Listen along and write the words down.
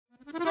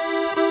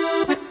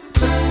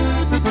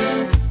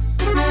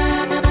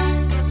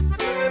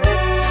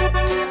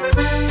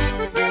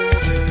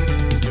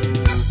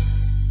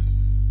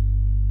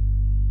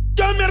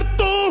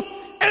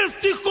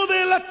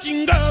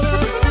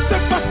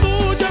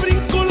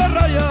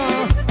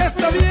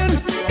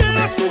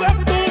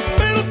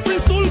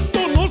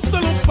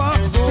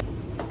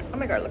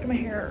my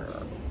hair.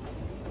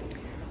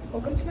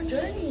 Welcome to my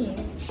journey.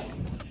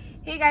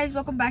 Hey guys,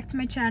 welcome back to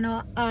my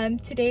channel.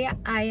 Today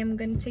I am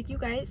gonna take you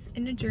guys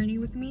in a journey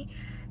with me,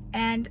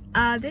 and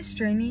this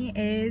journey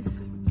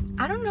is,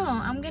 I don't know,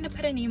 I'm gonna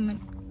put a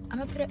name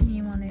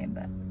on it,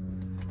 but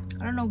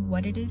I don't know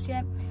what it is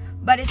yet.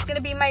 But it's gonna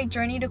be my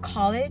journey to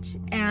college,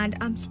 and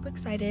I'm super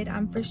excited.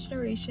 I'm first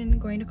generation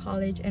going to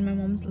college, and my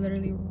mom's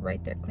literally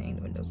right there cleaning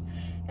the windows,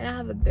 and I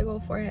have a big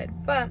old forehead.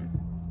 But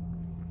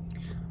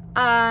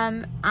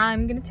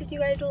I'm gonna take you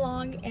guys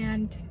along,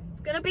 and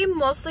it's gonna be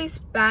mostly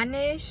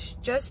Spanish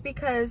just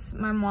because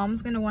my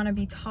mom's gonna want to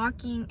be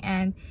talking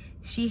and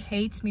she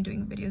hates me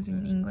doing videos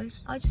in English.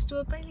 I'll just do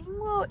it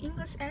bilingual,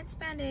 English and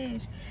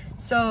Spanish.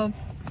 So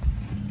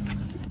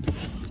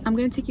I'm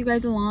gonna take you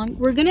guys along.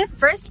 We're gonna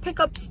first pick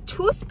up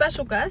 2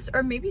 special guests,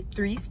 or maybe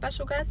 3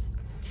 special guests,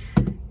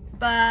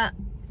 but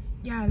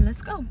yeah,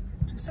 let's go.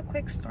 Just a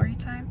quick story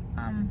time.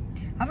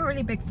 I have a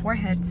really big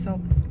forehead,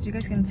 so as you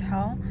guys can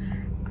tell,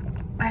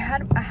 I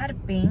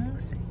had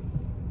bangs,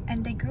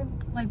 and they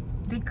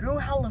grew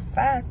hella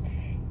fast,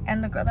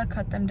 and the girl that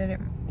cut them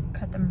didn't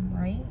cut them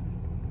right,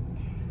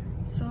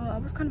 so I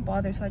was kind of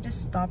bothered, so I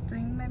just stopped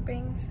doing my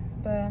bangs.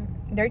 But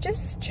they're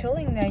just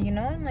chilling there, you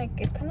know, and like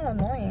it's kind of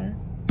annoying.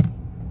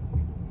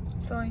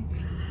 So I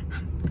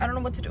don't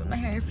know what to do with my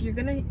hair. If you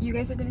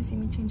guys are gonna see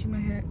me changing my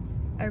hair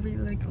every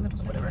like little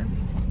whatever.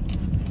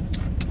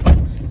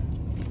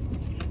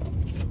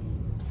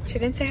 She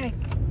didn't say hi.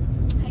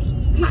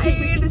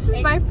 Hi, this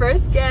is my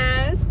first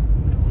guest.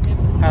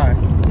 Hi.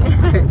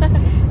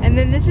 And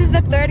then this is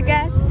the 3rd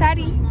guest,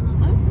 Sari.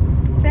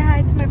 Say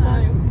hi to my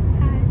vlog.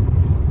 Hi.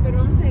 Pero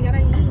vamos a llegar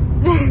ahí.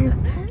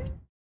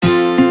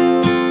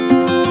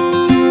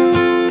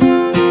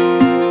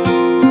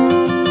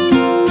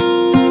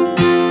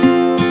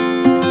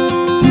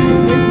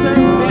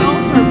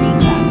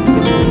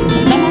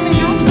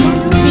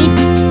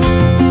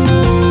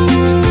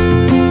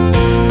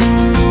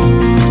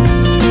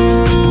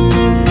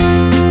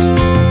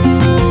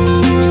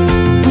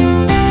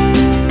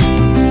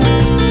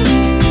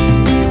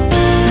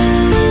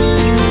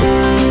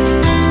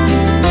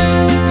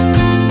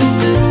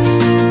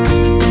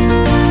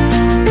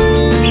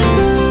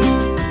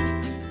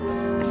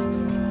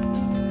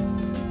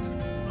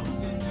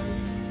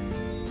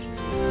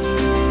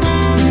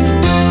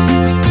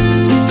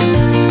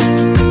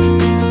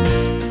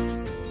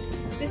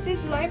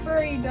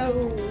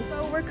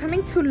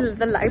 To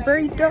the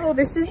library though.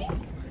 This is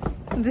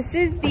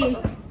the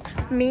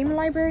meme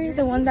library,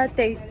 the one that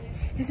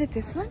is it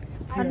this one?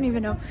 I don't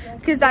even know,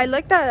 because I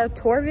looked at a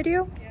tour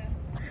video,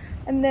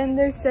 and then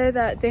they say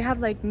that they have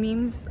like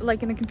memes,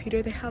 like in a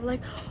computer they have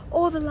like,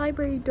 oh, the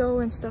library dough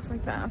and stuff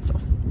like that. So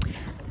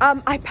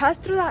I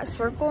passed through that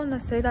circle, and they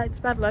say that it's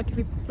bad luck if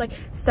you like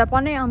step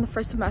on it on the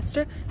first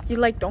semester, you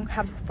like don't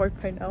have a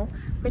 4.0,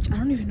 which I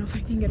don't even know if I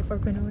can get a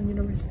 4.0 in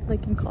university,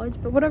 like in college,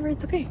 but whatever,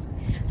 it's okay.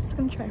 I'm just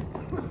gonna try.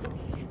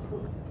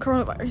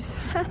 Coronavirus.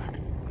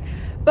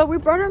 But we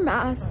brought our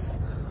masks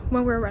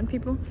when we were around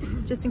people,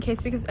 just in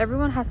case, because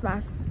everyone has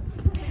masks.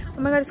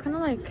 Oh my god, it's kind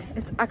of like,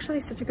 it's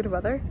actually such a good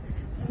weather.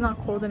 It's not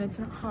cold and it's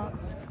not hot.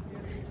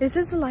 Is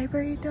this the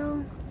library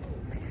though?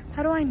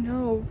 How do I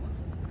know?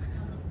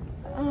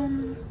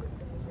 It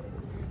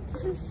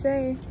doesn't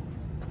say.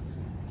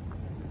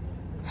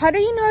 How do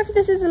you know if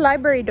this is a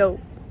library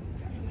though?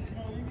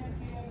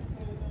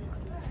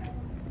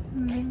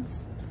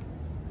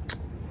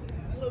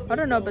 I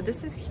don't know, but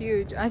this is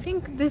huge. I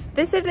think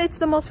they said it's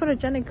the most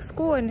photogenic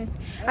school, and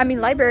I mean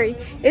library.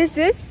 Is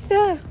this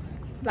the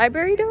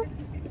library though?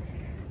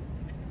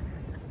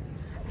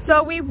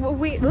 So we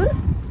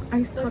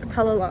I talked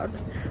hella loud,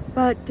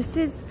 but this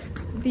is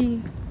the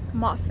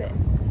Moffitt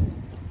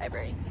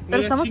library.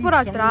 Pero estamos por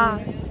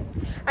atrás.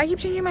 I keep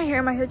changing my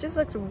hair. My hair just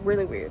looks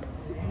really weird.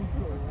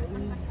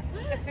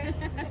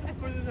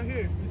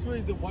 This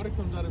way the water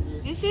comes out of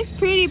here. This is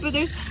pretty, but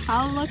there's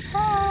hella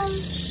calm.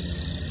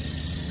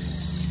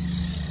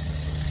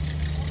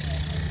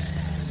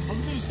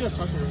 So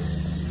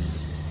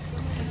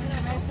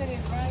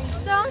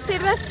vamos a ir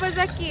después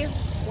de aquí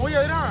Oye,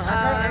 mira,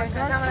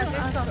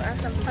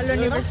 a la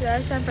Universidad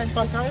de San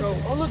Francisco.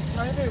 Oh, look,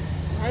 private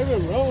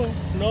road.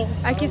 No.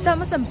 Aquí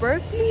estamos en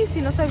Berkeley,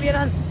 si no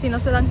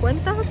se dan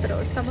cuenta,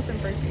 pero estamos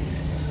en Berkeley.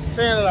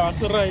 Sí, la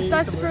basura ahí.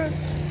 That's super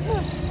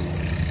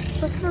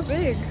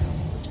big.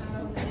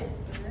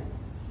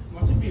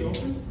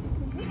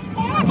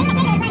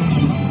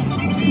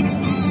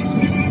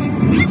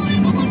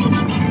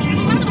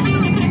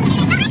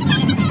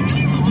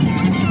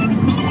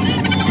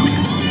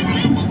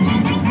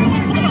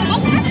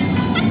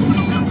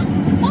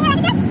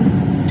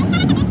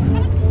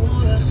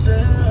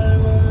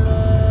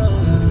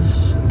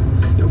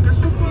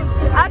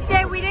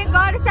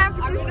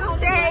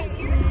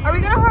 Are we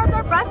gonna hold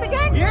our breath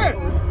again? Yeah.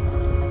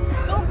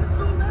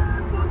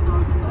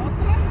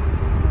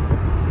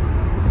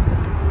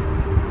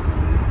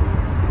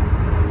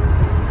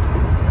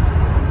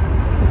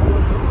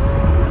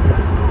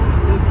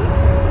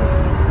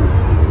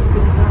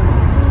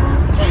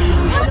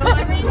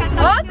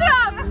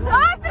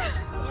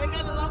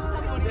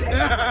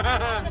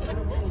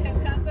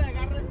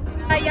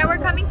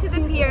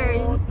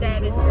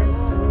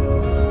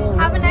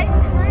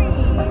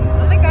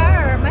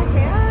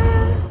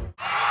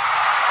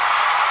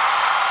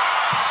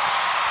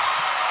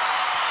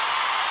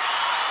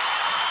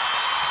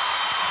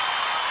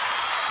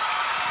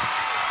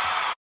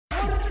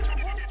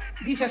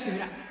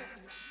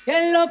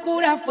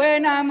 locura fue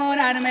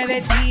enamorarme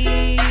de ti.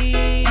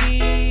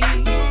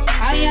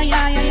 Ay, ay,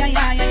 ay, ay, ay,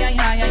 ay, ay,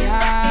 ay, ay,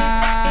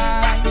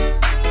 ay.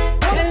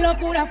 Qué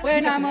locura fue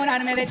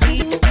enamorarme de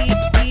ti.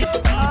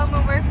 Oh,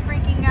 but we're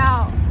freaking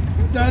out.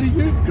 Daddy,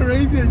 you're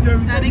crazy.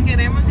 Daddy,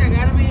 queremos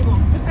llegar vivo.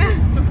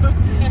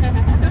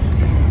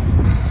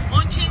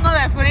 Un chingo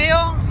de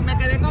frío. Me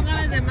quedé con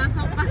ganas de más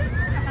sopa.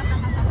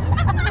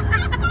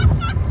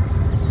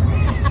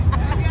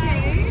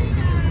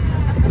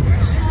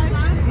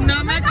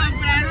 No me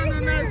compraron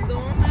unas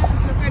donas.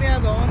 Yo quería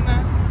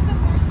donas.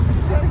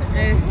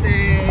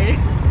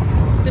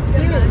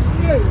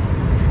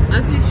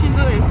 Hace un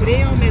chingo de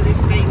frío. Me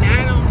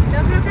despeinaron.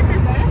 No creo que te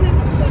estás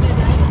con el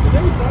aire.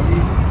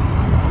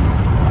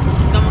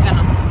 ¿Cómo que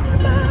no?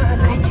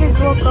 I just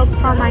woke up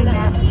from my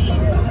nap.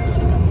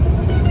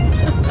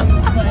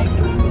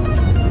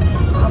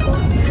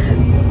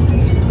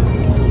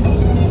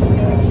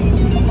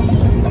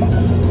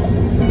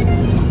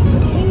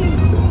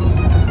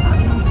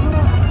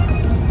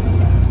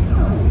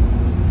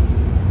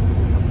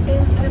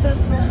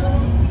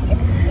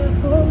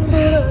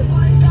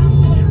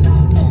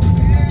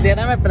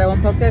 Diana me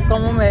preguntó que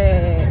cómo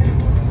me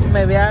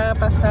había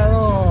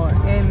pasado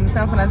en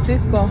San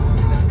Francisco,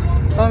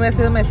 cómo había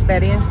sido mi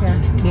experiencia.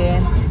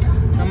 Bien,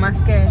 nomás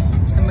que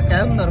se me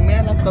quedaron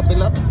dormidas los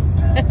copilotos.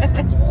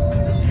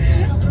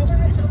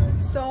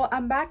 So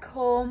I'm back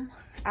home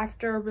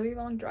after a really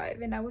long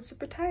drive and I was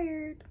super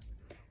tired,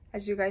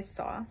 as you guys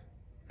saw.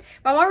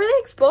 My mom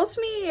really exposed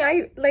me.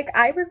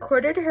 I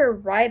recorded her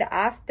right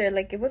after,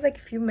 like it was like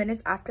a few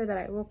minutes after that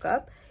I woke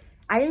up.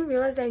 I didn't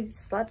realize I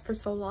slept for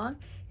so long,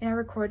 and I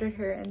recorded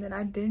her, and then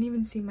I didn't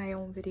even see my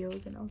own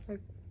videos, and I was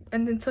like,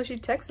 and then so she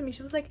texted me,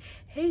 she was like,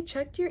 hey,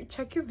 check your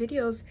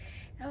videos,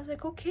 and I was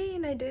like, okay,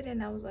 and I did,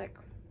 and I was like,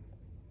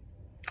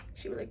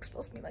 she really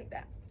exposed me like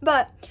that.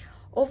 But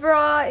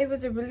overall, it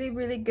was a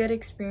really good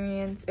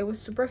experience. It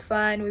was super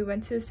fun. We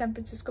went to the San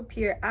Francisco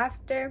Pier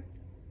after,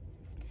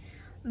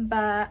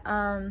 but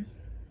I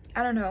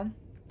don't know,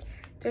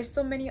 there's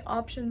so many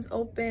options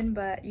open,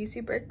 but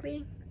UC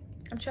Berkeley,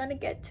 I'm trying to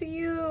get to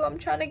you. I'm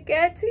trying to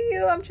get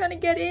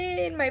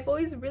in. My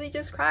voice really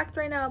just cracked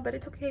right now, but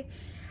it's okay.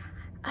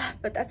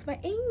 But that's my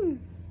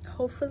aim.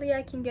 Hopefully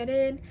I can get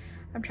in.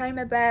 I'm trying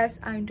my best.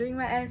 I'm doing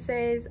my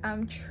essays.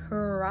 I'm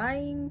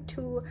trying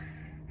to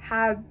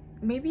have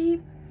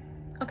maybe,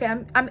 okay,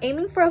 I'm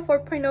aiming for a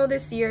 4.0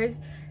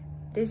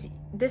 this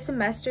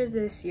semester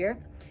this year,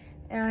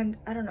 and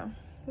I don't know,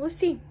 we'll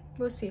see.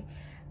 You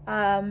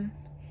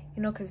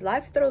know, because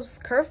life throws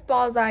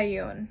curveballs at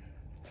you and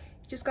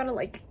you just gotta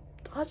like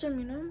dodge them,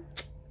 you know.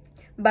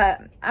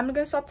 But I'm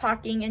gonna stop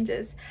talking and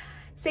just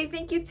say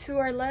thank you to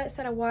Arlette,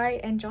 Sarah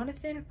White, and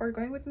Jonathan for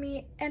going with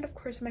me, and of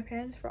course my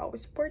parents for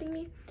always supporting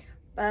me.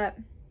 But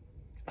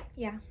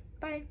yeah,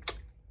 bye.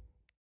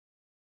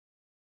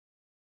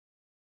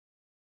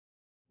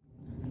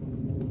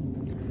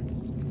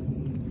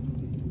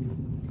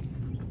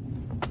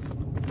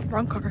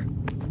 Wrong car.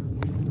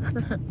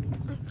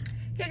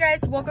 Hey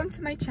guys, welcome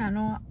to my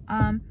channel.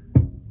 Oh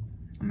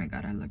my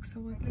god, I look so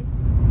ugly.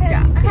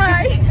 Yeah,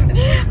 hi.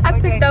 I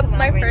picked up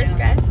my first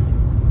guest.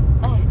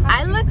 Oh,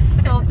 I look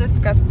so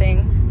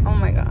disgusting. Oh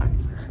my god,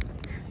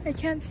 I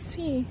can't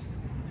see.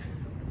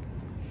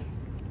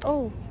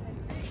 Oh,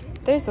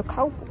 there's a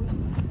cowboy.